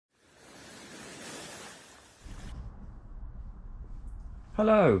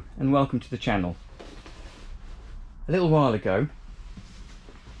Hello and welcome to the channel. A little while ago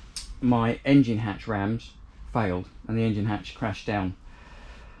my engine hatch rams failed and the engine hatch crashed down.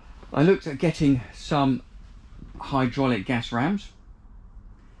 I looked at getting some hydraulic gas rams,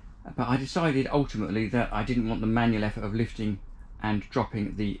 but I decided ultimately that I didn't want the manual effort of lifting and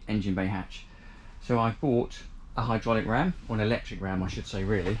dropping the engine bay hatch. So I bought a hydraulic ram, or an electric ram I should say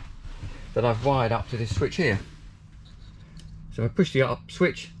really, that I've wired up to this switch here. So I push the up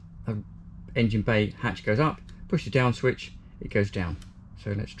switch, the engine bay hatch goes up, push the down switch, it goes down.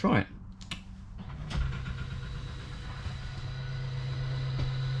 So let's try it.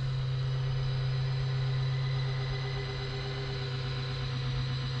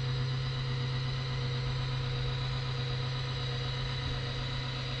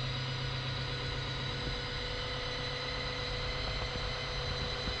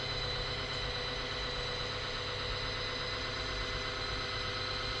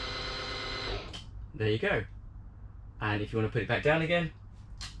 There you go. And if you want to put it back down again,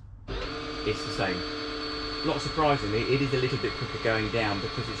 it's the same. Not surprisingly, it is a little bit quicker going down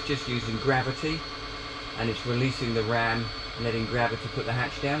because it's just using gravity and it's releasing the ram and letting gravity put the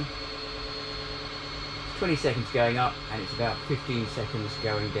hatch down. It's 20 seconds going up and it's about 15 seconds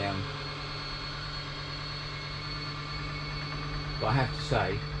going down. But I have to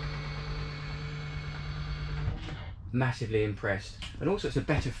say, massively impressed. And also it's a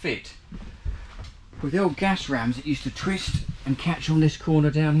better fit. With the old gas rams, it used to twist and catch on this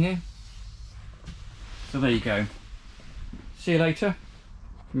corner down here. So there you go. See you later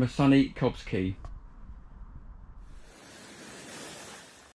from a sunny Cobbs Key.